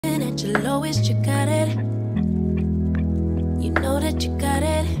at your lowest, you got it. You know that you got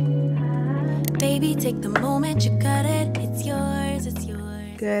it. Baby, take the moment, you got it. It's yours, it's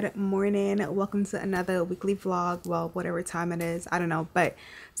yours. Good morning. Welcome to another weekly vlog. Well, whatever time it is, I don't know. But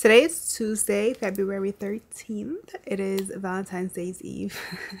today is Tuesday, February 13th. It is Valentine's Day's Eve.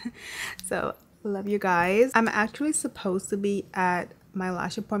 So, love you guys. I'm actually supposed to be at my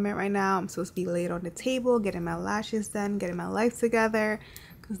lash appointment right now. I'm supposed to be laid on the table, getting my lashes done, getting my life together,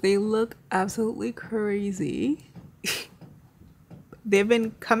 because they look absolutely crazy. They've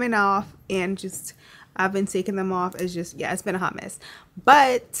been coming off and just I've been taking them off. It's just, yeah, it's been a hot mess.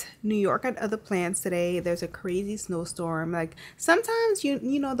 But New York had other plans today. There's a crazy snowstorm. Like sometimes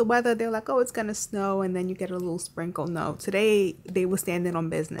you know the weather, they're like, oh, it's gonna snow, and then you get a little sprinkle. No, today they were standing on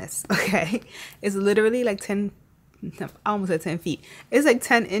business. Okay, it's literally like 10, I almost said 10 feet. It's like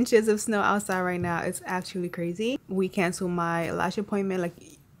 10 inches of snow outside right now. It's actually crazy. We canceled my lash appointment. Like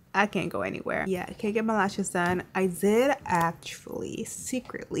I can't go anywhere. Yeah, I can't get my lashes done. I did actually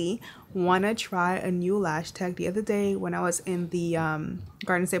secretly want to try a new lash tech. The other day when I was in the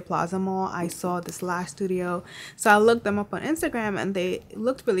Garden State Plaza Mall, I saw this lash studio. So I looked them up on Instagram and they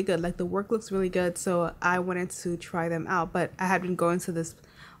looked really good. Like the work looks really good. So I wanted to try them out. But I had been going to this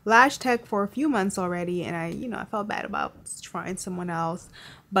lash tech for a few months already, and I felt bad about trying someone else.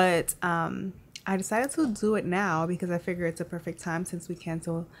 But I decided to do it now because I figure it's a perfect time since we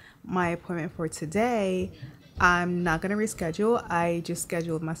canceled my appointment for today. I'm not going to reschedule. I just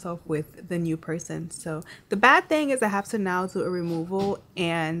scheduled myself with the new person. So the bad thing is I have to now do a removal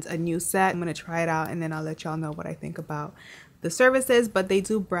and a new set. I'm going to try it out and then I'll let y'all know what I think about the services. But they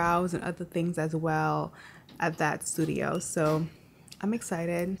do brows and other things as well at that studio. So I'm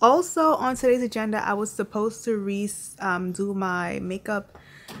excited. Also on today's agenda, I was supposed to do my makeup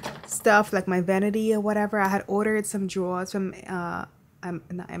stuff, like my vanity or whatever. I had ordered some drawers from not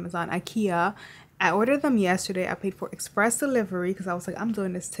Amazon, IKEA. I ordered them yesterday. I paid for express delivery because I was like, I'm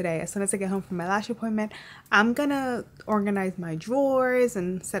doing this today. As soon as I get home from my lash appointment, I'm gonna organize my drawers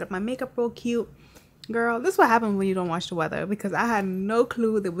and set up my makeup real cute. Girl, this is what happens when you don't watch the weather, because I had no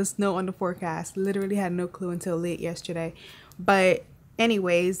clue there was snow on the forecast. Literally had no clue until late yesterday. But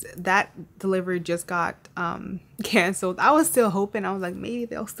anyways, that delivery just got canceled. I was still hoping. I was like, maybe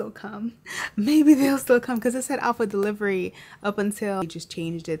they'll still come. Maybe they'll still come, because it said out for delivery up until they just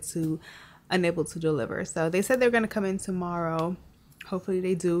changed it to unable to deliver. So they said they're gonna come in tomorrow. Hopefully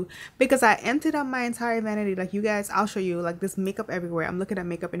they do, because I emptied out my entire vanity. Like you guys, I'll show you, like there's makeup everywhere. I'm looking at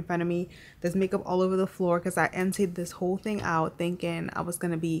makeup in front of me. There's makeup all over the floor because I emptied this whole thing out thinking I was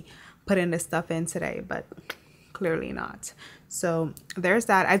gonna be putting this stuff in today, but clearly not. So there's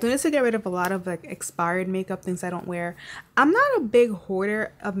that. I do need to get rid of a lot of like expired makeup, things I don't wear. I'm not a big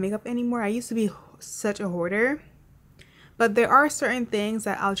hoarder of makeup anymore. I used to be such a hoarder, but there are certain things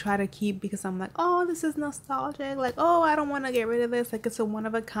that I'll try to keep because I'm like, oh, this is nostalgic. Like, oh, I don't want to get rid of this. Like, it's a one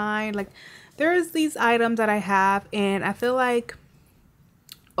of a kind. Like, there's these items that I have, and I feel like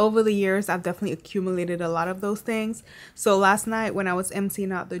over the years I've definitely accumulated a lot of those things. So last night when I was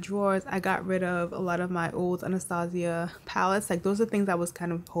emptying out the drawers, I got rid of a lot of my old Anastasia palettes. Like those are things I was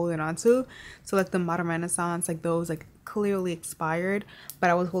kind of holding on to. So like the Modern Renaissance, like those like clearly expired, but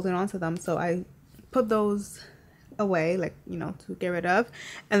I was holding on to them. So I put those away, like, you know, to get rid of.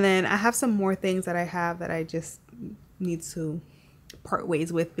 And then I have some more things that I have that I just need to part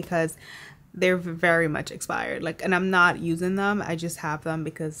ways with because they're very much expired. Like, and I'm not using them. I just have them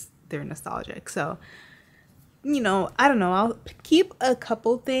because they're nostalgic. So, you know, I don't know. I'll keep a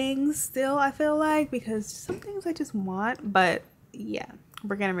couple things still, I feel like, because some things I just want. But yeah,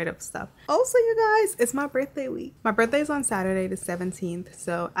 we're getting rid of stuff. Also, you guys, it's my birthday week. My birthday is on Saturday the 17th.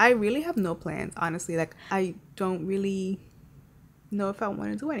 So I really have no plans, honestly. Like, I don't really know if I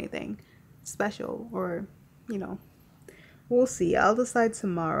want to do anything special or, you know, we'll see. I'll decide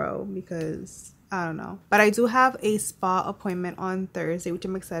tomorrow because I don't know. But I do have a spa appointment on Thursday, which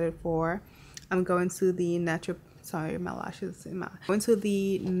I'm excited for. I'm going to the going to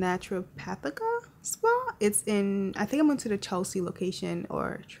the Naturopathica spa. It's in, I think I'm going to the Chelsea location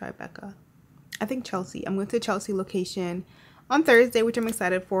or Tribeca. I think Chelsea. I'm going to Chelsea location on Thursday, which I'm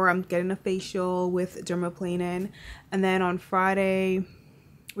excited for. I'm getting a facial with dermaplaning. And then on Friday,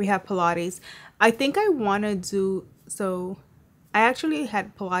 we have Pilates. I think I want to do, so I actually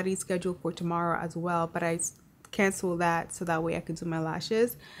had Pilates scheduled for tomorrow as well, but I canceled that so that way I could do my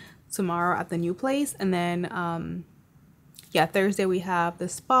lashes tomorrow at the new place. And then yeah, Thursday we have the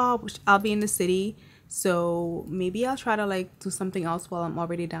spa, which I'll be in the city, so maybe I'll try to like do something else while I'm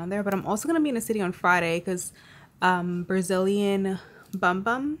already down there. But I'm also gonna be in the city on Friday because Brazilian Bum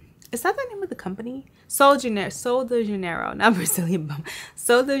Bum is that the name of the company? 𝙎𝙠𝙞𝙣𝙬, not Brazilian bum.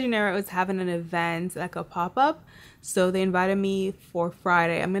 𝙎𝙠𝙞𝙣 is having an event, like a pop-up. So they invited me for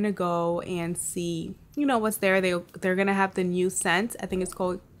Friday. I'm gonna go and see, you know, what's there. They're gonna have the new scent. I think it's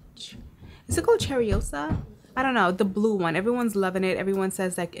called, is it called cherryosa? I don't know, the blue one. Everyone's loving it. Everyone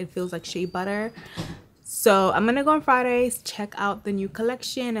says like it feels like shea butter. So I'm gonna go on Fridays, check out the new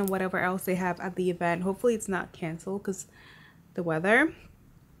collection and whatever else they have at the event. Hopefully it's not canceled because the weather.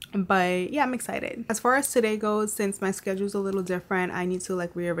 But yeah, I'm excited. As far as today goes, since my schedule's a little different, I need to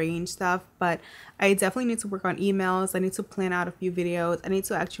like rearrange stuff, but I definitely need to work on emails. I need to plan out a few videos. I need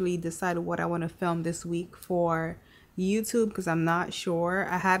to actually decide what I want to film this week for YouTube because I'm not sure.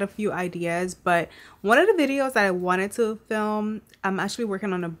 I had a few ideas, but one of the videos that I wanted to film, I'm actually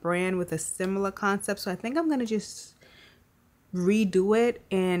working on a brand with a similar concept, so I think I'm gonna just redo it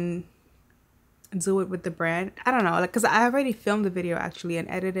and do it with the brand. I don't know, like, because I already filmed the video actually and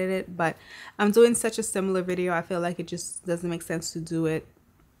edited it, but I'm doing such a similar video, I feel like it just doesn't make sense to do it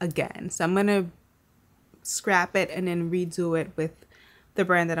again. So I'm gonna scrap it and then redo it with the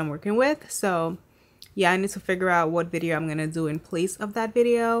brand that I'm working with. So yeah, I need to figure out what video I'm gonna do in place of that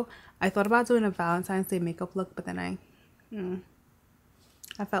video. I thought about doing a Valentine's Day makeup look, but then I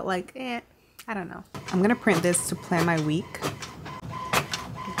felt like, I don't know. I'm gonna print this to plan my week.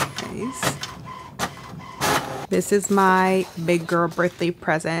 Nice. This is my big girl birthday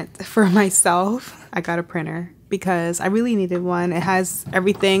present for myself. I got a printer because I really needed one. It has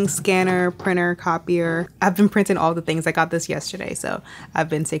everything: scanner, printer, copier. I've been printing all the things. I got this yesterday, so I've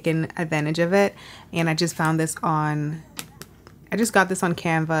been taking advantage of it. And I just found this on, I just got this on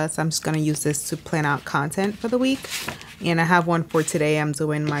Canva, so I'm just gonna use this to plan out content for the week. And I have one for today. I'm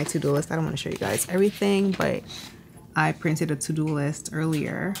doing my to-do list. I don't want to show you guys everything, but I printed a to-do list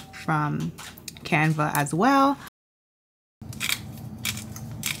earlier from Canva as well.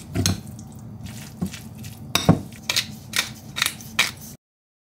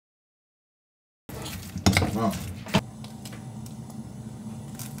 Wow.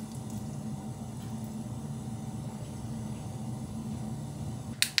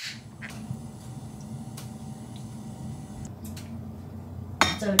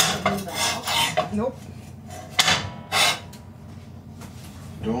 So double valve. Nope.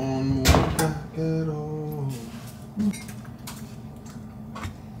 Don't look back at all.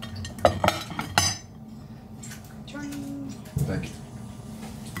 Thank you.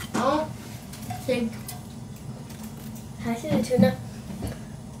 Oh, think. Hash the tuna.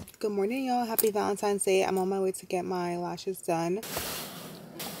 Good morning, y'all. Happy Valentine's Day. I'm on my way to get my lashes done.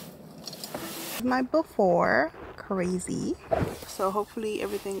 My before, crazy. So hopefully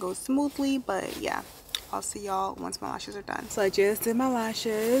everything goes smoothly, but yeah. I'll see y'all once my lashes are done. So I just did my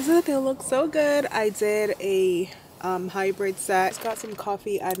lashes. They look so good. I did a hybrid set. Just got some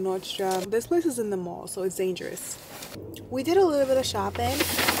coffee at Nordstrom. This place is in the mall, so it's dangerous. We did a little bit of shopping.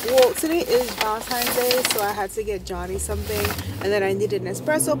 Well, today is Valentine's Day, so I had to get Johnny something, and then I needed an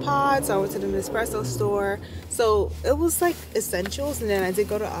espresso pod, so I went to the Nespresso store. So it was like essentials, and then I did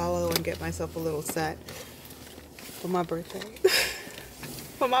go to Alo and get myself a little set for my birthday.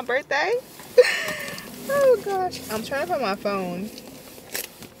 For my birthday? Oh gosh, I'm trying to find my phone.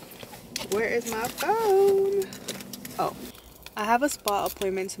 Where is my phone? Oh, I have a spa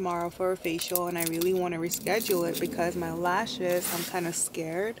appointment tomorrow for a facial, and I really want to reschedule it because my lashes, I'm kind of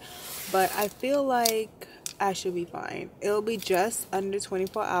scared, but I feel like I should be fine. It'll be just under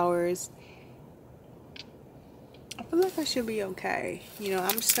 24 hours. I feel like I should be okay. You know,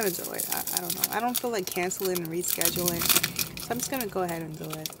 I'm just gonna do it. I don't know. I don't feel like canceling and rescheduling, so I'm just gonna go ahead and do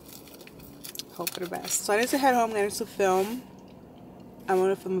it. Hope for the best. So I need to head home. I need to film. I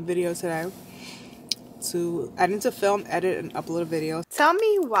want to film a video today. I need to film, edit, and upload a video. Tell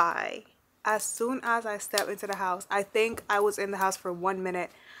me why, as soon as I step into the house, I think I was in the house for 1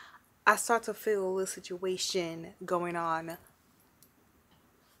 minute, I start to feel a little situation going on.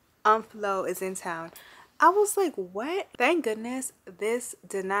 Flo is in town. I was like, what? Thank goodness this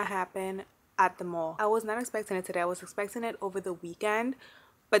did not happen at the mall. I was not expecting it today. I was expecting it over the weekend,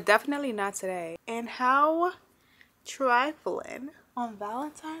 but definitely not today. And how trifling on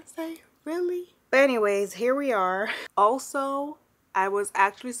Valentine's Day, really? But anyways, here we are. Also, I was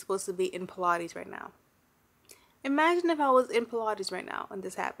actually supposed to be in Pilates right now. Imagine if I was in Pilates right now and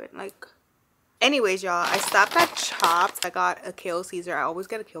this happened. Like, anyways, y'all, I stopped at Chops. I got a kale Caesar. I always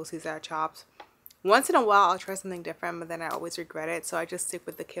get a kale Caesar at Chops. Once in a while, I'll try something different, but then I always regret it. So I just stick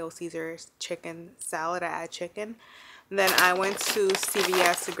with the kale Caesar chicken salad. I add chicken. And then I went to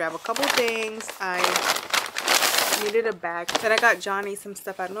CVS to grab a couple things. I needed a bag. Then I got Johnny some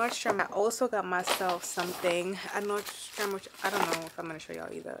stuff at Nordstrom. I also got myself something at Nordstrom, which I don't know if I'm gonna show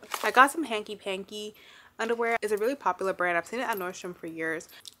y'all either. I got some hanky panky underwear. It's a really popular brand. I've seen it at Nordstrom for years.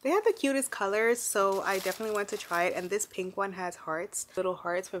 They have the cutest colors, so I definitely want to try it. And this pink one has hearts, little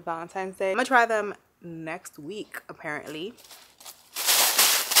hearts for Valentine's Day. I'm gonna try them next week, apparently.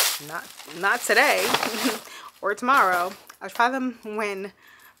 Not today or tomorrow. I'll try them when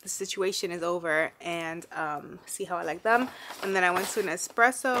the situation is over and see how I like them. And then I went to an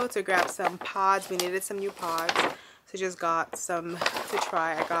espresso to grab some pods. We needed some new pods, so just got some to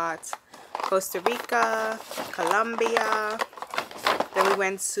try. I got Costa Rica, Colombia, then we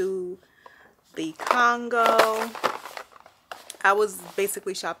went to the Congo. I was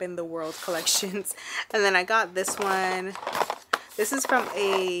basically shopping the world collections. And then I got this one. This is from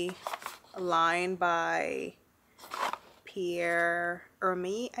a line by Pierre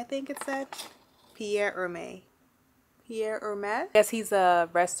Hermé, I think it said. Pierre Hermé. Pierre Hermé? Yes, he's a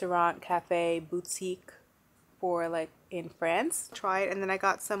restaurant, cafe, boutique for like in France. Try it. And then I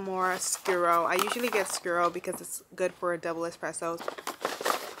got some more Skiro. I usually get Skiro because it's good for double espressos.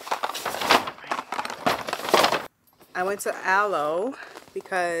 I went to Aloe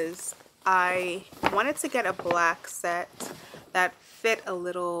because I wanted to get a black set that fit a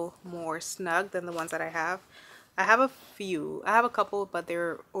little more snug than the ones that I have. I have a few. I have a couple, but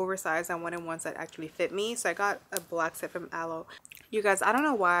they're oversized. I wanted ones that actually fit me, so I got a black set from Aloe. You guys, I don't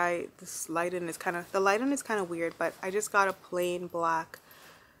know why this lighting is kind of, the lighting is kind of weird, but I just got a plain black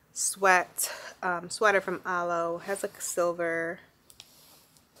sweater from Aloe. It has like a silver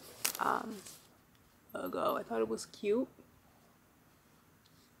logo. I thought it was cute.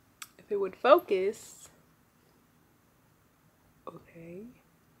 If it would focus.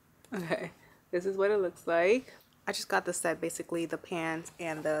 Okay, this is what it looks like. I just got the set, basically the pants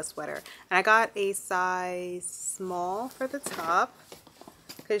and the sweater, and I got a size small for the top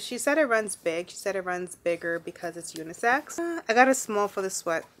because she said it runs big. She said it runs bigger because it's unisex. I got a small for the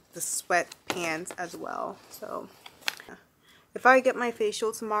sweat pants as well. So if I get my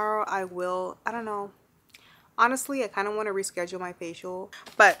facial tomorrow, I will. I don't know. Honestly, I kind of want to reschedule my facial,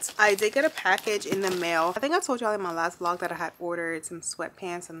 but I did get a package in the mail. I think I told y'all in my last vlog that I had ordered some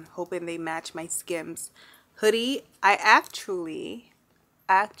sweatpants. I'm hoping they match my Skims hoodie. I actually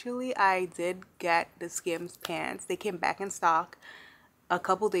did get the Skims pants. They came back in stock a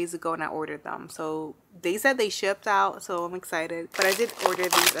couple days ago and I ordered them. So they said they shipped out, so I'm excited. But I did order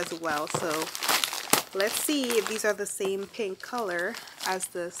these as well. So let's see if these are the same pink color as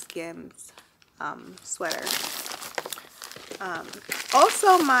the Skims sweater.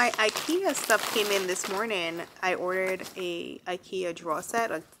 Also, my IKEA stuff came in this morning. I ordered a IKEA drawer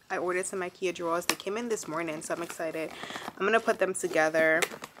set. I ordered some IKEA drawers. They came in this morning, so I'm excited. I'm gonna put them together.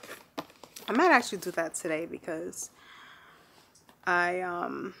 I might actually do that today because I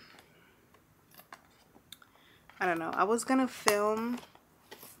don't know. I was gonna film,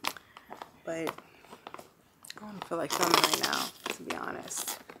 but I don't feel like filming right now, to be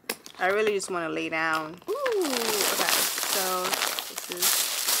honest. I really just want to lay down. Ooh, okay. So this is,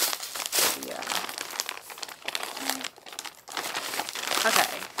 yeah. Okay.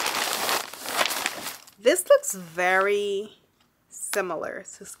 This looks very similar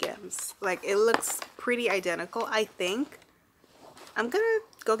to Skims. Like, it looks pretty identical, I think. I'm gonna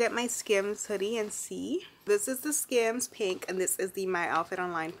go get my Skims hoodie and see. This is the Skims pink and this is the My Outfit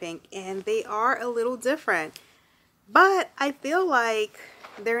Online pink, and they are a little different, but I feel like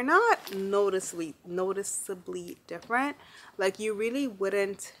they're not noticeably different. Like, you really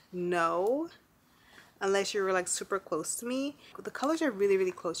wouldn't know unless you were like super close to me. The colors are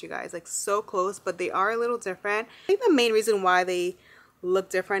really close, you guys, like so close, but they are a little different. I think the main reason why they look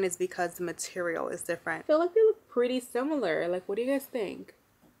different is because the material is different. I feel like they look pretty similar. Like, what do you guys think?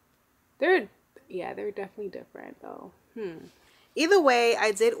 Yeah, they're definitely different though. Either way,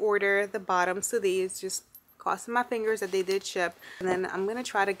 I did order the bottoms to these, just crossing my fingers that they did ship. And then I'm gonna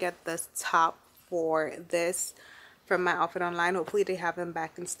try to get the top for this from My Outfit Online. Hopefully they have them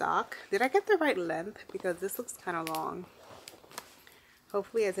back in stock. Did I get the right length? Because this looks kind of long.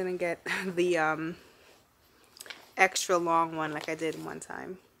 Hopefully I didn't get the extra long one like I did one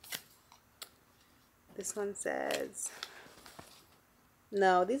time. This one says,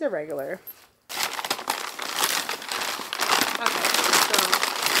 no, these are regular.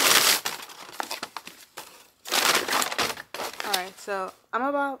 Okay, so I'm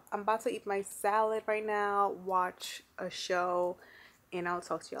about to eat my salad right now, watch a show, and I'll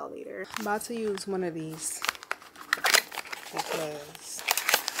talk to y'all later. I'm about to use one of these because,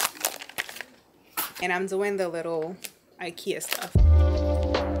 and I'm doing the little IKEA stuff.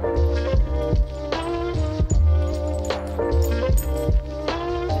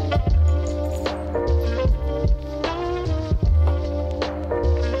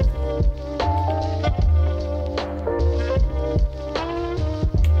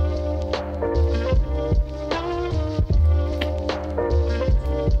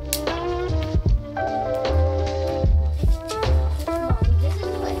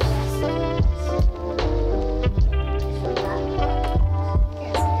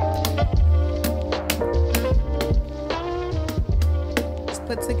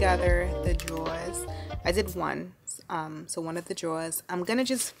 together the drawers. I did one, so one of the drawers. I'm gonna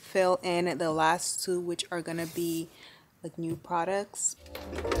just fill in the last two, which are gonna be like new products.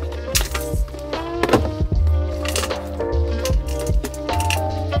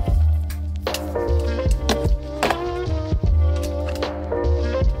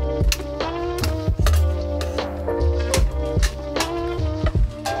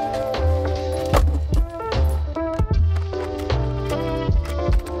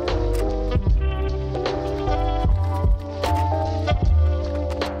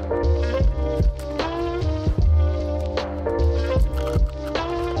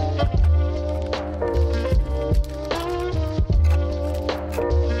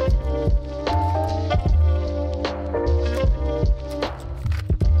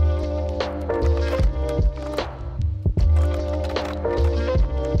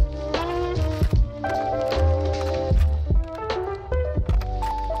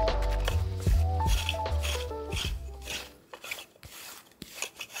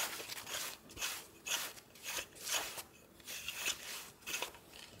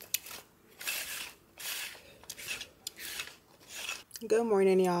 Good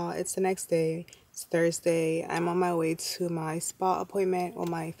morning, y'all. It's the next day. It's Thursday. I'm on my way to my spa appointment or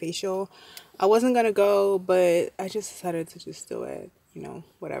my facial. I wasn't gonna go, but I just decided to just do it, you know,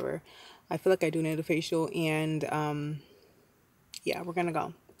 whatever. I feel like I do need a facial, and yeah, we're gonna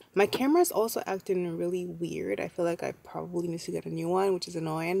go. My camera's also acting really weird. I feel like I probably need to get a new one, which is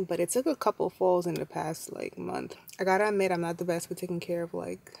annoying, but it took a couple falls in the past like month. I gotta admit, I'm not the best with taking care of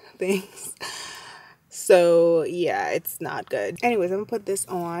like things. So yeah, it's not good. Anyways, I'm gonna put this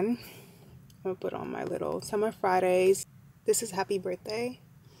on. I'm gonna put on my little Summer Fridays. This is Happy Birthday.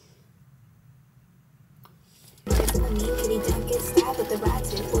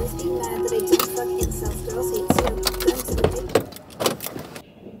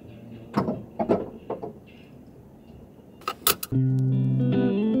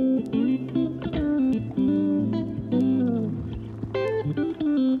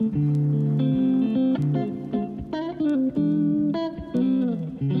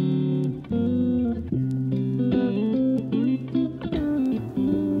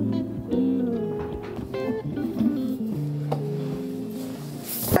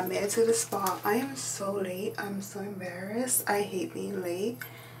 I made it to the spa. I am so late. I'm so embarrassed. I hate being late.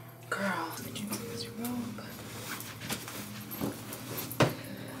 Girl, did you see this robe?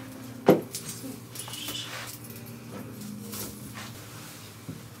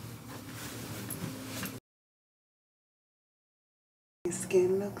 My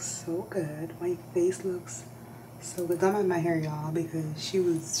skin looks so good. My face looks so good. Don't mind my hair, y'all, because she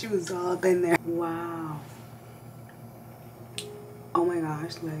was all up in there. Wow. Oh my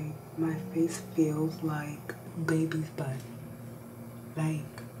gosh, like my face feels like baby's butt.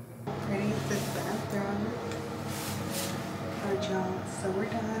 Like, pretty is this bathroom. Alright, y'all, so we're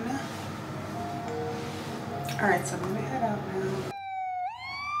done. Alright, so I'm gonna head out now.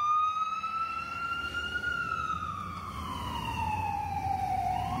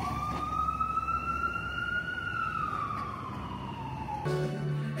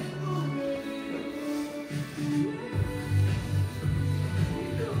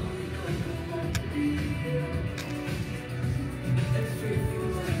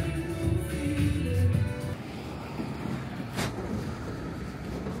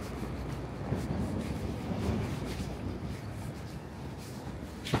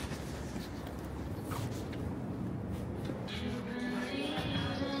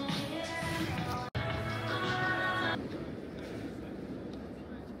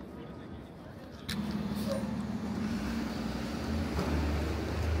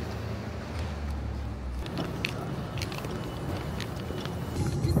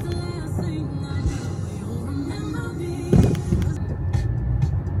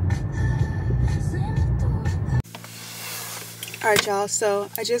 Alright, y'all, so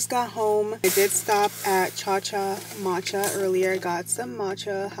I just got home. I did stop at Cha Matcha earlier. Got some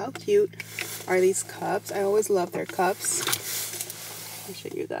matcha. How cute are these cups? I always love their cups. I'll show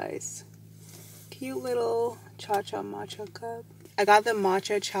you guys. Cute little Cha Matcha cup. I got the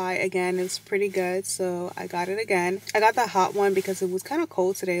matcha chai again. It's pretty good, so I got it again. I got the hot one because it was kind of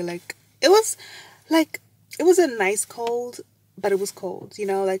cold today. Like, it was a nice cold, but it was cold, you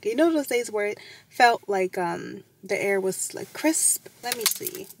know, like, you know those days where it felt like the air was like crisp. Let me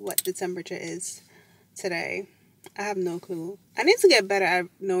see what the temperature is today. I have no clue. I need to get better at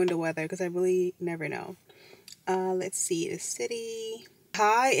knowing the weather because I really never know. Let's see, the city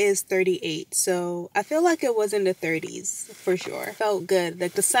high is 38, so I feel like it was in the 30s for sure. Felt good,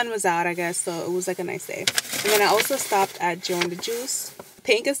 like the sun was out, I guess, so it was like a nice day. And then I also stopped at Joe and the Juice.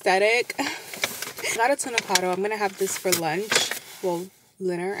 Pink aesthetic. I got a tunacado. I'm gonna have this for lunch. Well,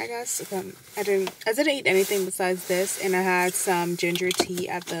 dinner, I guess. I didn't eat anything besides this, and I had some ginger tea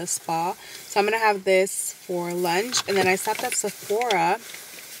at the spa. So I'm gonna have this for lunch. And then I stopped at Sephora.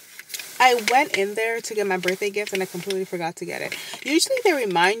 I went in there to get my birthday gift and I completely forgot to get it. Usually they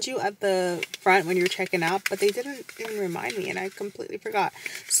remind you at the front when you're checking out, but they didn't even remind me and I completely forgot.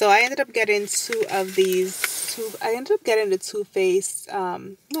 So I ended up getting I ended up getting the Too Faced,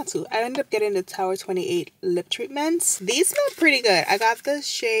 I ended up getting the Tower 28 lip treatments. These smell pretty good. I got the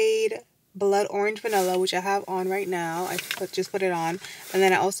shade Blood Orange Vanilla, which I have on right now. I just put it on. And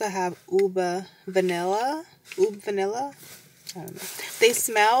then I also have Ube Vanilla. I don't know. They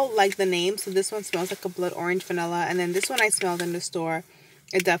smell like the name, so this one smells like a blood orange vanilla, and then this one I smelled in the store.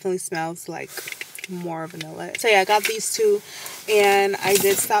 It definitely smells like more vanilla. So yeah, I got these two, and I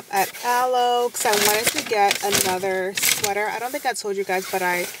did stop at Aloe because I wanted to get another sweater. I don't think I told you guys, but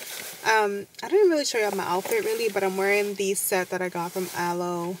I didn't really show you my outfit really, but I'm wearing the set that I got from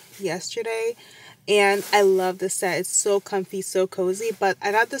Aloe yesterday. And I love this set. It's so comfy, so cozy. But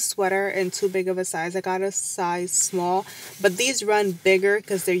I got the sweater in too big of a size. I got a size small. But these run bigger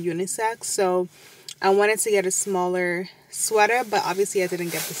because they're unisex. So I wanted to get a smaller sweater. But obviously I didn't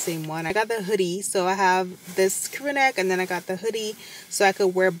get the same one. I got the hoodie. So I have this crew neck. And then I got the hoodie. So I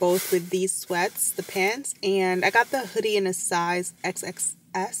could wear both with these sweats, the pants. And I got the hoodie in a size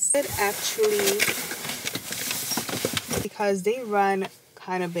XXS. It actually, because they run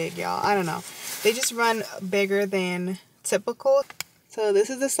kind of big, y'all. I don't know. They just run bigger than typical. So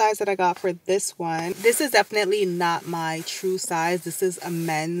this is the size that I got for this one. This is definitely not my true size. This is a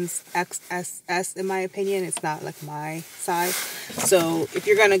men's XSS in my opinion. It's not like my size. So if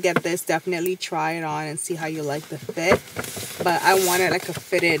you're gonna get this, definitely try it on and see how you like the fit. But I wanted like a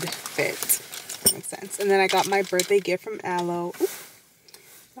fitted fit. That makes sense. And then I got my birthday gift from Aloe. Ooh,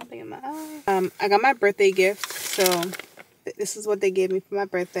 something in my eye. I got my birthday gift. So this is what they gave me for my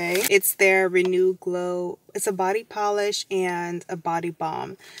birthday. It's their Renew Glow. It's a body polish and a body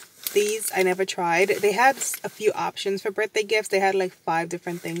balm. These I never tried. They had a few options for birthday gifts. They had like 5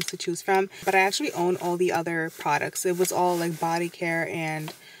 different things to choose from. But I actually own all the other products. It was all like body care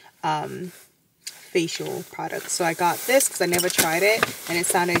and facial products. So I got this because I never tried it and it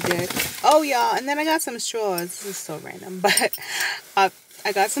sounded good. Oh y'all, and then I got some straws. This is so random, but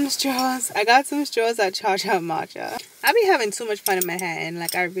I got some straws. I got some straws at Cha Matcha. I be having too much fun in Manhattan.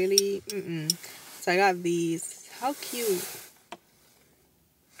 Like I really, So I got these. How cute.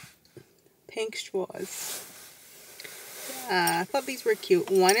 Pink straws. I thought these were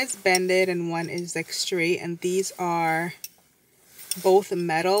cute. One is bended and one is like straight. And these are both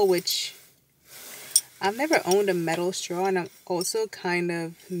metal, which I've never owned a metal straw. And I'm also kind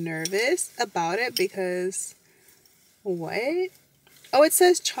of nervous about it because, what? Oh, it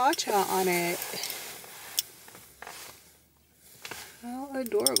says Cha-Cha on it. How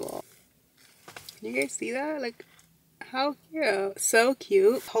adorable. Can you guys see that? Like, how cute. So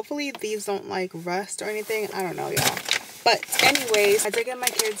cute. Hopefully these don't like rust or anything. I don't know, y'all. But anyways, I did get my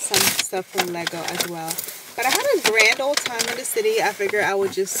kids some stuff from Lego as well. But I had a grand old time in the city. I figured I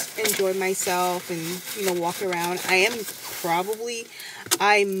would just enjoy myself and, you know, walk around.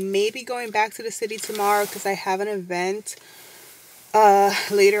 I may be going back to the city tomorrow because I have an event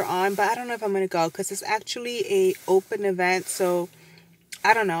later on, but I don't know if I'm gonna go because it's actually a open event, so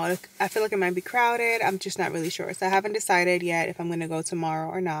I don't know. I feel like it might be crowded. I'm just not really sure, so I haven't decided yet if I'm gonna go tomorrow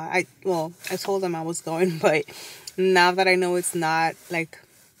or not. I told them I was going, but now that I know it's not, like,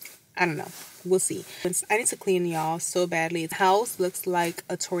 I don't know, we'll see. I need to clean, y'all, so badly. The house looks like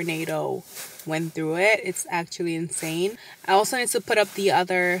a tornado went through it. It's actually insane. I also need to put up the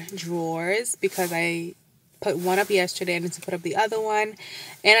other drawers because I put one up yesterday. I need to put up the other one,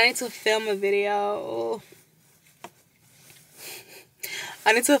 and I need to film a video.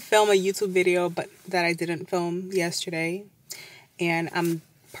 I need to film a YouTube video, but that I didn't film yesterday, and I'm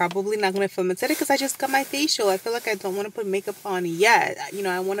probably not going to film it today because I just got my facial. I feel like I don't want to put makeup on yet. You know,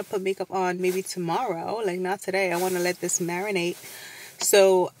 I want to put makeup on maybe tomorrow, like not today. I want to let this marinate.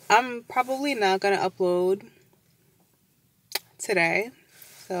 So I'm probably not going to upload today.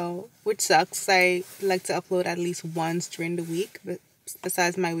 So, which sucks. I like to upload at least once during the week, but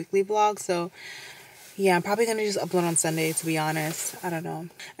besides my weekly vlog. So yeah, I'm probably gonna just upload on Sunday, to be honest. I don't know.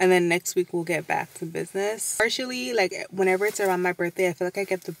 And then next week we'll get back to business. Partially, like whenever it's around my birthday, I feel like I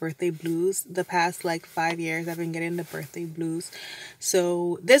get the birthday blues. The past like 5 years I've been getting the birthday blues.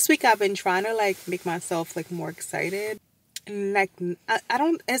 So this week I've been trying to like make myself like more excited. And like I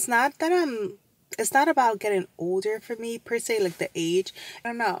don't, it's not about getting older for me per se, like the age. I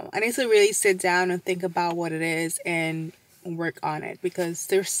don't know. I need to really sit down and think about what it is and work on it, because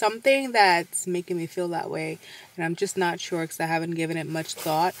there's something that's making me feel that way, and I'm just not sure because I haven't given it much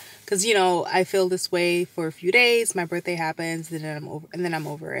thought. Because you know, I feel this way for a few days, my birthday happens, and then I'm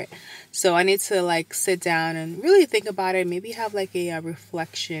over it. So I need to like sit down and really think about it. Maybe have like a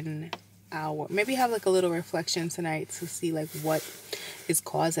reflection hour. Maybe have like a little reflection tonight to see like what is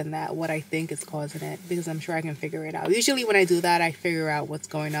causing that, what I think is causing it, because I'm sure I can figure it out. Usually when I do that, I figure out what's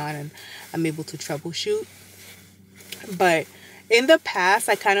going on and I'm able to troubleshoot. But in the past,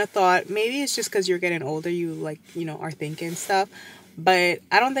 I kind of thought maybe it's just because you're getting older, you like, you know, are thinking stuff. But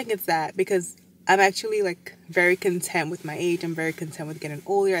I don't think it's that, because I'm actually like very content with my age. I'm very content with getting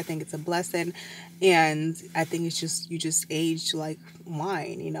older. I think it's a blessing. And I think it's just, you just age like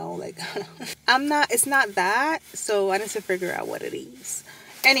wine, you know, like it's not that. So I need to figure out what it is.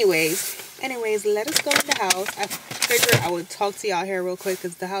 Anyways, let us go in the house. I figured I would talk to y'all here real quick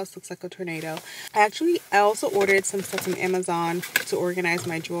because the house looks like a tornado. I also ordered some stuff from Amazon to organize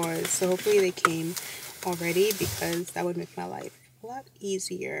my drawers. So hopefully they came already, because that would make my life a lot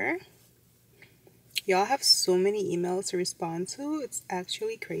easier. Y'all have so many emails to respond to. It's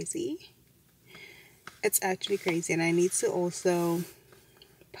actually crazy. It's actually crazy. And I need to also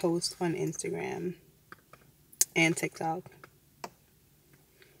post on Instagram and TikTok.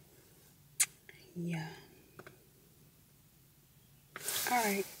 Yeah. All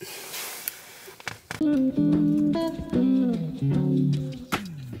right.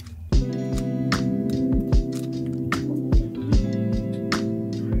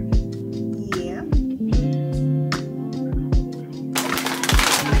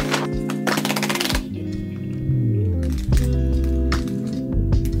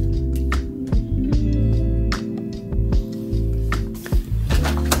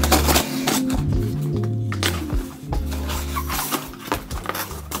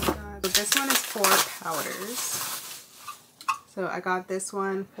 So I got this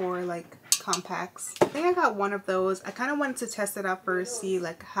one for like compacts. I think I got one of those. I kind of wanted to test it out first, see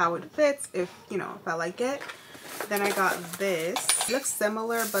like how it fits, if you know, if I like it. Then I got this. It looks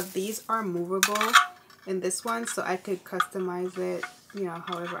similar, but these are movable in this one, so I could customize it, you know,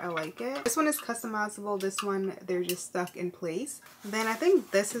 however I like it. This one is customizable. This one, they're just stuck in place. Then I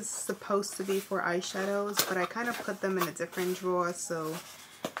think this is supposed to be for eyeshadows, but I kind of put them in a different drawer, so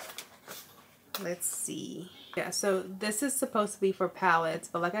let's see. Yeah, so this is supposed to be for palettes,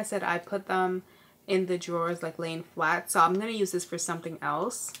 but like I said, I put them in the drawers like laying flat, so I'm gonna use this for something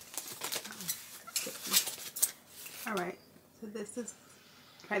else. All right, so this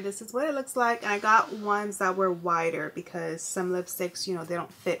is what it looks like. And I got ones that were wider because some lipsticks, you know, they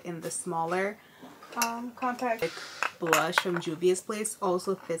don't fit in the smaller compact. Like blush from Juvia's Place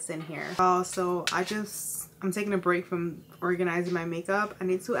also fits in here. Also, I'm taking a break from organizing my makeup. I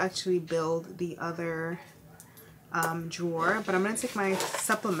need to actually build the other drawer, but I'm gonna take my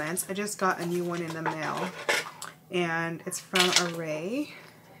supplements. I just got a new one in the mail, and it's from Array.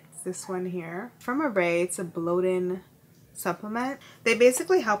 It's this one here from Array. It's a bloating supplement. They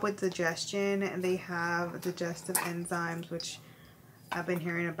basically help with digestion, and they have digestive enzymes, which I've been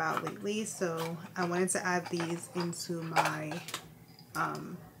hearing about lately, so I wanted to add these into my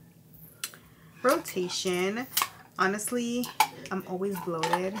rotation. Honestly, I'm always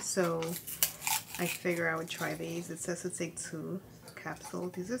bloated, so I figure I would try these. It says to take 2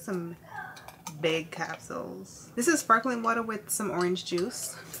 capsules. These are some big capsules. This is sparkling water with some orange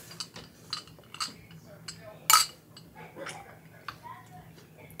juice.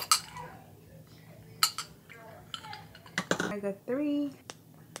 I got 3.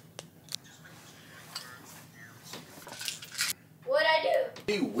 What'd I do?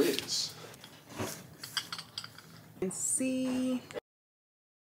 Hey, whiz. And see.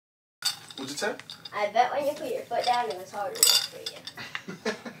 What'd you say? I bet when you put your foot down, it was harder for you.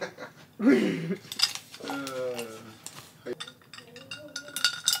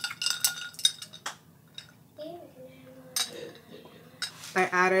 I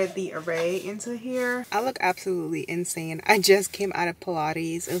added the Array into here. I look absolutely insane. I just came out of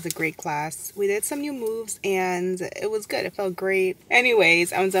Pilates. It was a great class. We did some new moves and it was good. It felt great.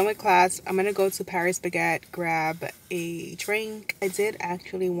 Anyways, I'm done with class. I'm gonna go to Paris Baguette, grab a drink. I did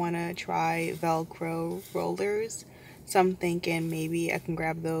actually want to try Velcro rollers, so I'm thinking maybe I can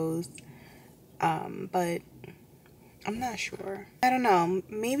grab those, but I'm not sure. I don't know.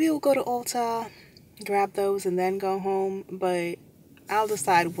 Maybe we'll go to Ulta, grab those, and then go home, but I'll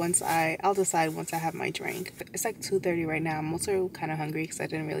decide once I have my drink. It's like 2:30 right now. I'm also kind of hungry because I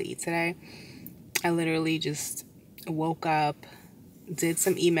didn't really eat today. I literally just woke up, did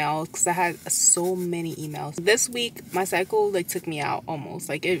some emails because I had so many emails. This week, my cycle like took me out almost.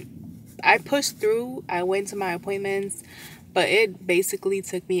 Like I pushed through. I went to my appointments, but it basically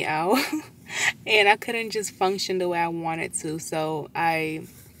took me out and I couldn't just function the way I wanted to. So I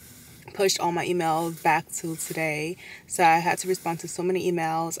pushed all my emails back to today. So I had to respond to so many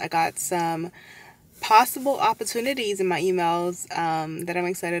emails. I got some possible opportunities in my emails that I'm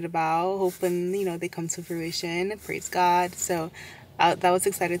excited about, hoping, you know, they come to fruition. Praise God. So that was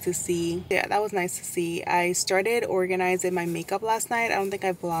excited to see. Yeah, that was nice to see. I started organizing my makeup last night. I don't think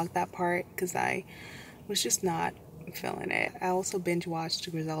I vlogged that part because I was just not feeling it. I also binge watched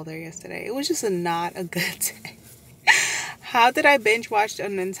𝐻𝙑𝙤𝙧𝙘 yesterday. It was just not a good day. How did I binge watch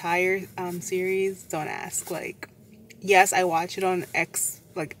an entire series? Don't ask. Like, yes, I watch it on X.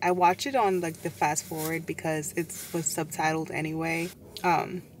 Like, I watch it on like the fast forward because it was subtitled anyway.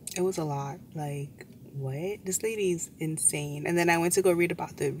 It was a lot. Like, what? This lady's insane. And then I went to go read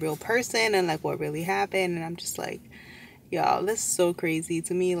about the real person and like what really happened, and I'm just like, y'all, this is so crazy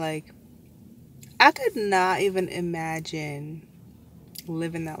to me. Like, I could not even imagine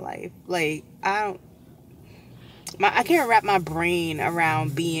living that life. Like, I can't wrap my brain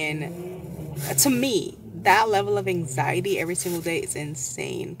around being, to me, that level of anxiety every single day is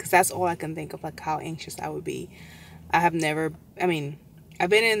insane. Because that's all I can think of, like how anxious I would be. I have never, I mean, I've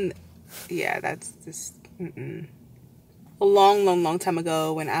been in, yeah, that's just, a long time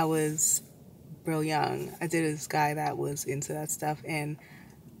ago when I was real young. I dated this guy that was into that stuff, and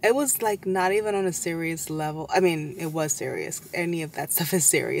it was like not even on a serious level. I mean, it was serious. Any of that stuff is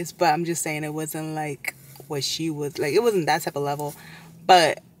serious, but I'm just saying it wasn't like what she was like. It wasn't that type of level,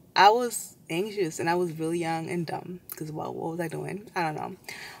 but I was anxious and I was really young and dumb because, well, what was I doing? I don't know.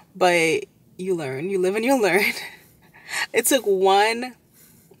 But you learn, you live and you learn. It took one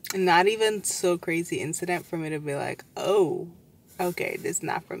not even so crazy incident for me to be like, oh, okay, this is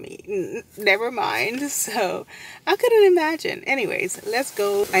not for me. Never mind. So I couldn't imagine. Anyways, let's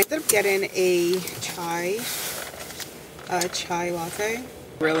go. I ended up getting a chai latte.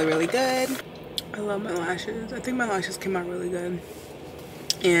 Really good. I love my lashes. I think my lashes came out really good.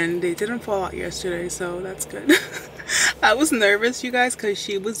 And they didn't fall out yesterday, so that's good. I was nervous, you guys, because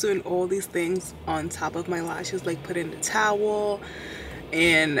she was doing all these things on top of my lashes, like putting the towel.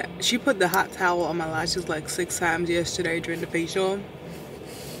 And she put the hot towel on my lashes like 6 times yesterday during the facial.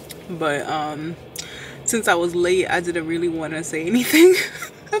 But since I was late, I didn't really want to say anything.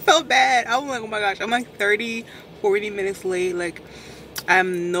 I felt bad. I was like, oh my gosh, I'm like 30-40 minutes late. Like,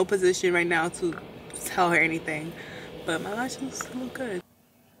 I'm in no position right now to tell her anything. But my lashes look good.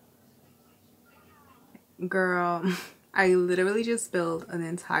 Girl, I literally just spilled an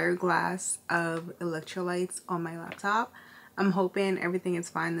entire glass of electrolytes on my laptop. I'm hoping everything is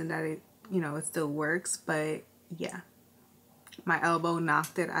fine and that it, you know, it still works. But yeah, my elbow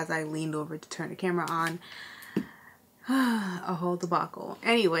knocked it as I leaned over to turn the camera on. A whole debacle.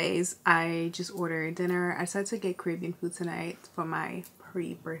 Anyways, I just ordered dinner. I decided to get Caribbean food tonight for my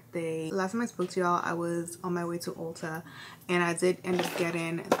pre-birthday. Last time I spoke to y'all, I was on my way to Ulta, and I did end up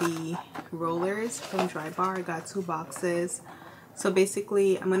getting the rollers from Dry Bar. I got 2 boxes. So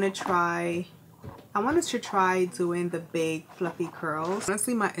basically, I wanted to try doing the big fluffy curls.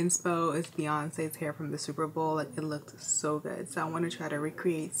 Honestly, my inspo is Beyonce's hair from the Super Bowl. Like, it looked so good. So I want to try to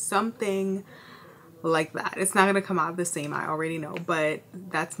recreate something like that. It's not gonna come out the same, I already know, but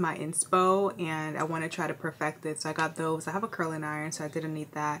that's my inspo and I want to try to perfect it. So I got those. I have a curling iron, so I didn't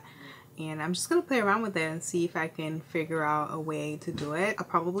need that, and I'm just gonna play around with it and see if I can figure out a way to do it. I'll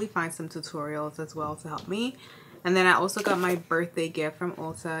probably find some tutorials as well to help me. And then I also got my birthday gift from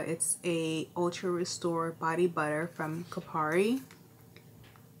Ulta. It's a Ultra Restore body butter from Kopari.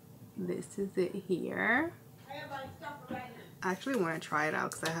 This is it here. I actually want to try it out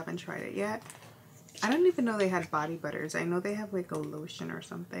because I haven't tried it yet. I don't even know they had body butters. I know they have like a lotion or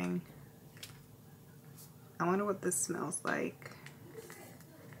something. I wonder what this smells like.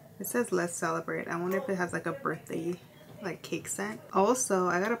 It says let's celebrate. I wonder if it has like a birthday like cake scent. Also,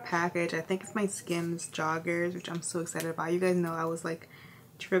 I got a package. I think it's my Skims joggers, which I'm so excited about. You guys know I was like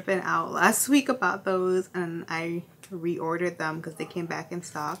tripping out last week about those, and I reordered them because they came back in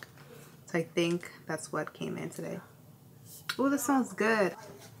stock. So I think that's what came in today. Oh, this smells good.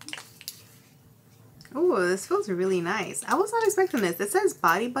 Oh, this feels really nice. I was not expecting this. It says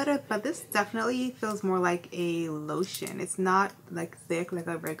body butter, but this definitely feels more like a lotion. It's not like thick like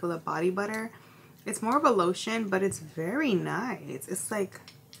a regular body butter. It's more of a lotion, but it's very nice. It's like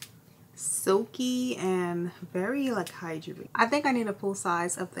silky and very like hydrating. I think I need a full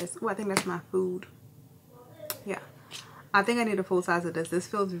size of this. Oh, I think that's my food. Yeah, I think I need a full size of this. This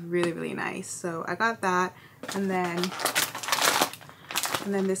feels really nice. So I got that, and then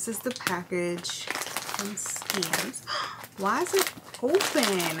this is the package from Skims. Why is it open.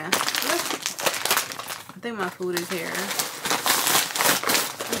 Look. I think my food is here.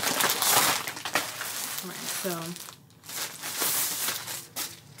 Alright, so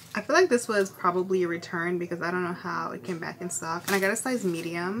I feel like this was probably a return because I don't know how it came back in stock. And I got a size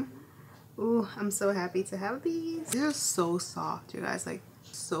medium. Ooh, I'm so happy to have these. These are so soft, you guys. Like,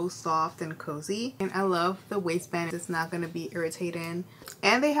 so soft and cozy. And I love the waistband. It's not going to be irritating.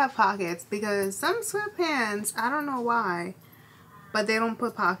 And they have pockets because some sweatpants, I don't know why, but they don't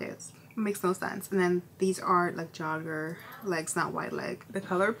put pockets. It makes no sense. And then these are like jogger legs, not wide leg. The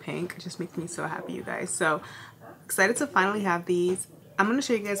color pink just makes me so happy, you guys. So excited to finally have these. I'm going to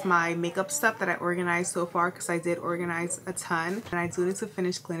show you guys my makeup stuff that I organized so far because I did organize a ton. And I do need to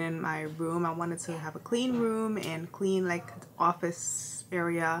finish cleaning my room. I wanted to have a clean room and clean like office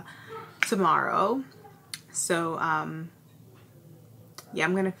area tomorrow. So yeah,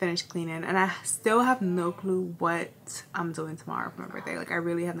 I'm gonna finish cleaning, and I still have no clue what I'm doing tomorrow for my birthday. Like, I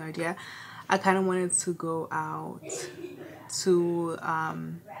really have no idea. I kind of wanted to go out to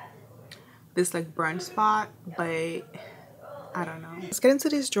this like brunch spot, but I don't know. Let's get into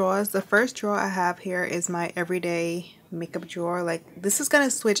these drawers. The first drawer I have here is my everyday makeup drawer. Like, this is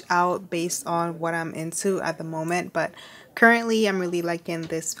gonna switch out based on what I'm into at the moment, but currently I'm really liking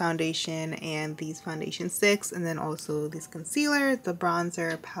this foundation and these foundation sticks, and then also this concealer, the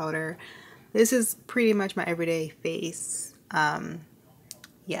bronzer, powder. This is pretty much my everyday face.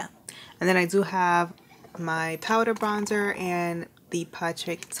 Yeah, and then I do have my powder bronzer and the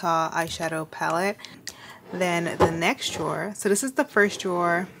Patrick Ta eyeshadow palette. Then the next drawer, so this is the first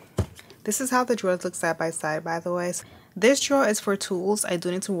drawer. This is how the drawers look side by side, by the way. So this drawer is for tools. I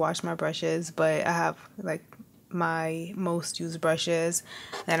do need to wash my brushes, but I have like my most used brushes.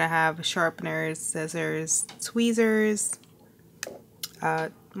 Then I have sharpeners, scissors, tweezers, all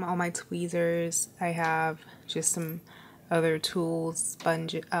my tweezers. I have just some other tools,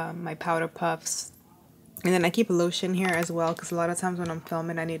 sponge, my powder puffs. And then I keep lotion here as well because a lot of times when I'm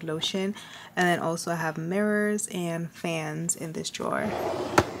filming I need lotion. And then also I have mirrors and fans in this drawer.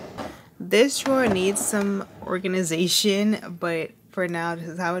 This drawer needs some organization, but for now this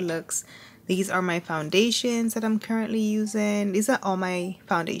is how it looks. These are my foundations that I'm currently using. These are all my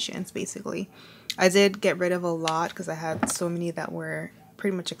foundations basically. I did get rid of a lot because I had so many that were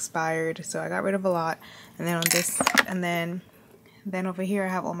pretty much expired. So I got rid of a lot. And then on this, and then over here I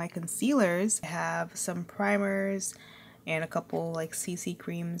have all my concealers. I have some primers and a couple like CC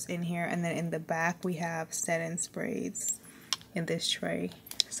creams in here, and then in the back we have setting sprays in this tray.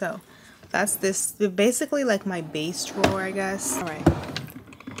 So that's this, basically like my base drawer, I guess. All right,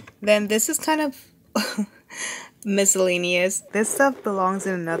 then this is kind of miscellaneous. This stuff belongs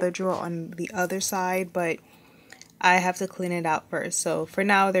in another drawer on the other side, but I have to clean it out first. So for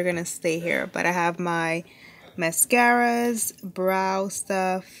now they're gonna stay here, but I have my mascaras, brow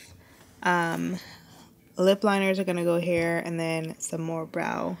stuff, lip liners are gonna go here, and then some more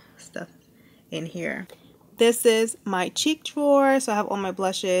brow stuff in here. This is my cheek drawer, so I have all my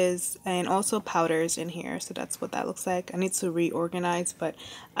blushes and also powders in here. So that's what that looks like. I need to reorganize, but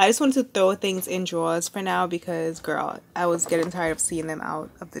I just wanted to throw things in drawers for now because, girl, I was getting tired of seeing them out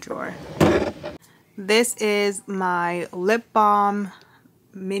of the drawer. This is my lip balm,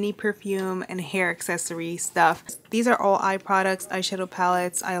 mini perfume, and hair accessory stuff. These are all eye products, eyeshadow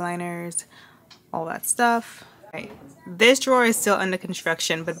palettes, eyeliners, all that stuff. Right. This drawer is still under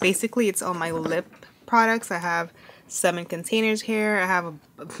construction, but basically it's all my lip products. I have 7 containers here. I have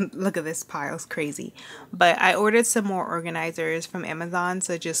look at this pile, it's crazy. But I ordered some more organizers from Amazon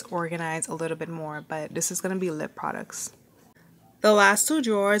to just organize a little bit more, but this is gonna be lip products. The last 2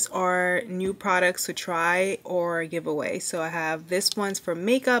 drawers are new products to try or give away. So I have this one's for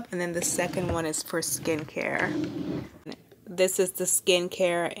makeup, and then the second one is for skincare. This is the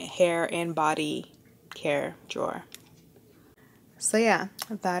skincare, hair, and body care drawer. So yeah,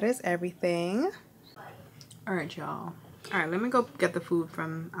 that is everything. All right, y'all. All right, let me go get the food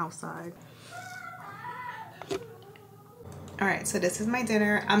from outside. All right, so this is my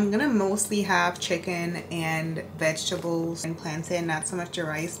dinner. I'm gonna mostly have chicken and vegetables and plantain, not so much the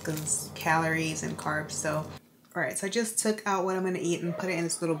rice because calories and carbs. So, all right, so I just took out what I'm gonna eat and put it in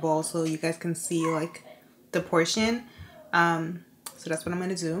this little bowl so you guys can see like the portion. So that's what I'm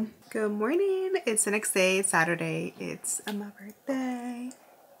gonna do. Good morning. It's the next day. It's Saturday. It's my birthday.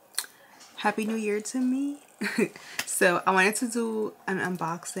 Happy New Year to me. So I wanted to do an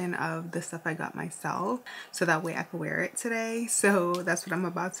unboxing of the stuff I got myself so that way I could wear it today. So that's what I'm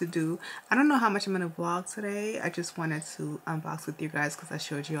about to do. I don't know how much I'm going to vlog today. I just wanted to unbox with you guys because I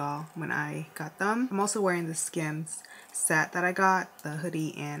showed y'all when I got them. I'm also wearing the Skims set that I got, the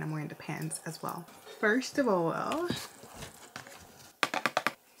hoodie, and I'm wearing the pants as well. First of all,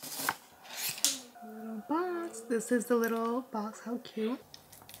 This is the little box. How cute.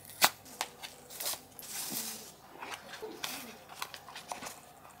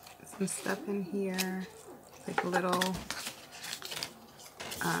 Some stuff in here, like a little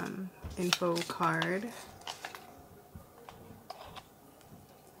info card.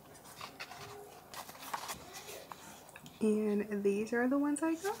 And these are the ones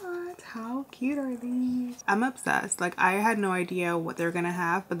I got. How cute are these? I'm obsessed. Like, I had no idea what they're gonna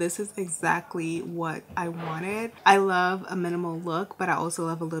have, but this is exactly what I wanted. I love a minimal look, but I also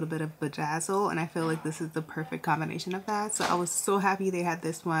love a little bit of bedazzle, and I feel like this is the perfect combination of that. So I was so happy they had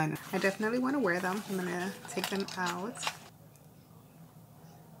this one. I definitely want to wear them. I'm gonna take them out.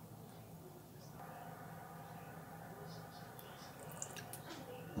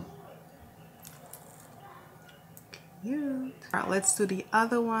 Cute. Alright, let's do the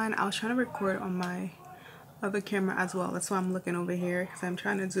other one. I was trying to record on my other camera as well. That's why I'm looking over here, because I'm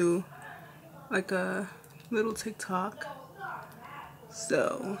trying to do like a little TikTok.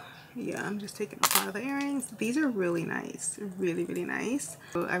 So yeah, I'm just taking off one of the earrings. These are really nice. Really, really nice.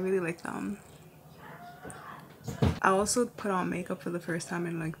 So I really like them. I also put on makeup for the first time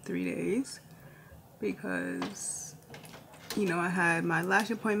in like 3 days because, you know, I had my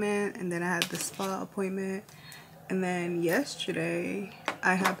lash appointment and then I had the spa appointment. And then yesterday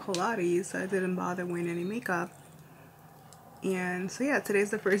I had Pilates, so I didn't bother wearing any makeup. And so yeah,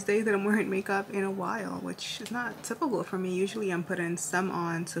 today's the first day that I'm wearing makeup in a while, which is not typical for me. Usually I'm putting some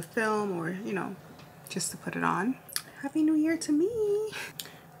on to film or, you know, just to put it on. Happy New Year to me.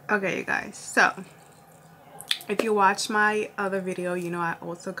 Okay, you guys, so if you watched my other video, you know I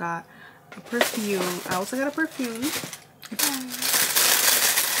also got a perfume.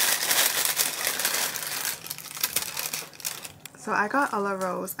 So I got a la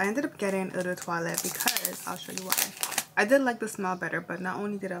Rose. I ended up getting Eau de Toilette because, I'll show you why. I did like the smell better, but not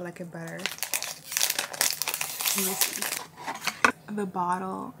only did I like it better. Let me see. The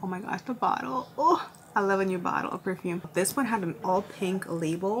bottle, oh my gosh, the bottle. Oh, I love a new bottle of perfume. This one had an all pink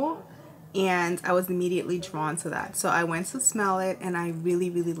label and I was immediately drawn to that. So I went to smell it and I really,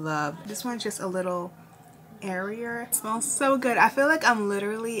 really love. This one's just a little airier. It smells so good. I feel like I'm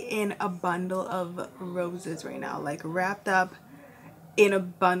literally in a bundle of roses right now, like wrapped up in a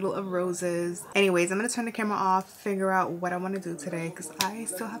bundle of roses. Anyways, I'm gonna turn the camera off, figure out what I want to do today because I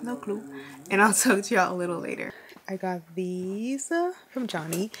still have no clue, and I'll talk to y'all a little later. I got these from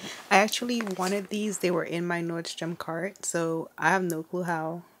Johnny. I actually wanted these. They were in my Nordstrom cart, so I have no clue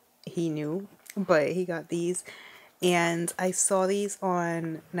how he knew, but he got these. And I saw these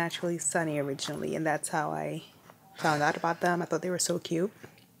on Naturally Sunny originally, and that's how I found out about them. I thought they were so cute.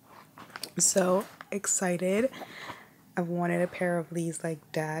 So excited. I've wanted a pair of these like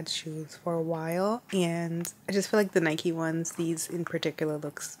dad shoes for a while, and I just feel like the Nike ones, these in particular,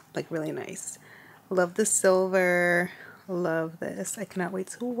 looks like really nice. Love the silver. Love this. I cannot wait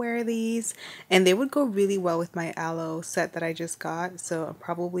to wear these, and they would go really well with my aloe set that I just got, so I'm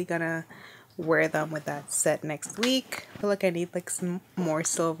probably gonna wear them with that set next week. I feel like I need like some more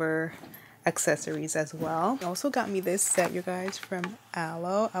silver accessories as well. He also got me this set, you guys, from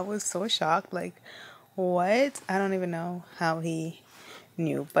Aloe. I was so shocked, like, what? I don't even know how he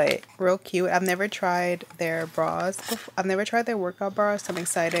knew, but real cute. I've never tried their bras before. I've never tried their workout bras, so I'm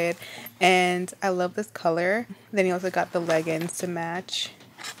excited, and I love this color. Then he also got the leggings to match.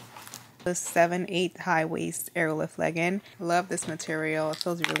 The 7/8 high waist airlift legging. Love this material. It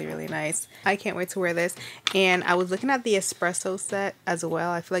feels really, really nice. I can't wait to wear this. And I was looking at the espresso set as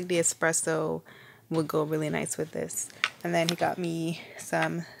well. I feel like the espresso would go really nice with this. And then he got me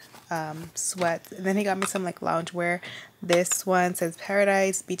some sweats, and then he got me some like loungewear. This one says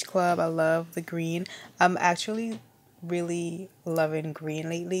Paradise Beach Club. I love the green. I'm actually really loving green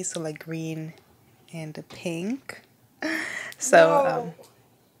lately, so like green and pink. So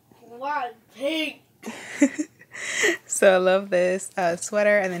Why pink? so I love this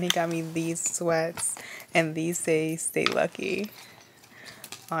sweater, and then he got me these sweats, and these say Stay Lucky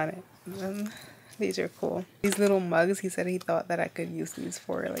on it. These are cool. These little mugs, he said he thought that I could use these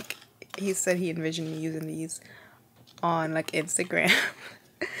for, like, he said he envisioned me using these on like Instagram.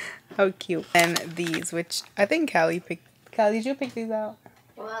 How cute. And these, which I think Callie picked. Callie, did you pick these out?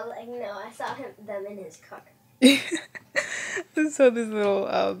 Well, like, no, I saw them in his car. So this little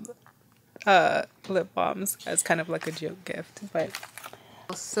lip balms as kind of like a joke gift. But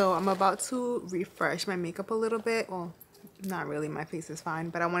so I'm about to refresh my makeup a little bit. Well, not really, my face is fine,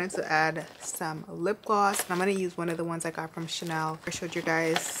 but I wanted to add some lip gloss. I'm gonna use one of the ones I got from Chanel. I showed you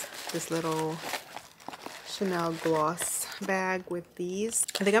guys this little Chanel gloss bag with these.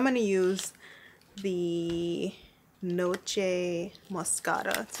 I think I'm gonna use the Noche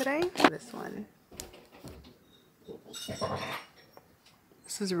Moscata today. This one.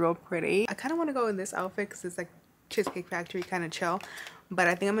 This is real pretty. I kind of want to go in this outfit because it's like Cheesecake Factory kind of chill, but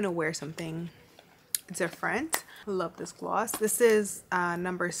I think I'm gonna wear something different. I love this gloss. This is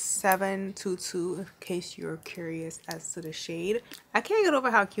number 722 in case you're curious as to the shade. I can't get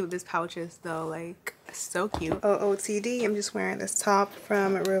over how cute this pouch is though, like so cute. OOTD, I'm just wearing this top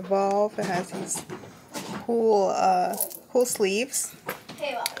from Revolve. It has these cool sleeves.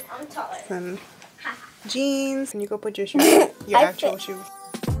 Hey, well, I'm taller. Some jeans, and you go put your shoes, your actual shoes.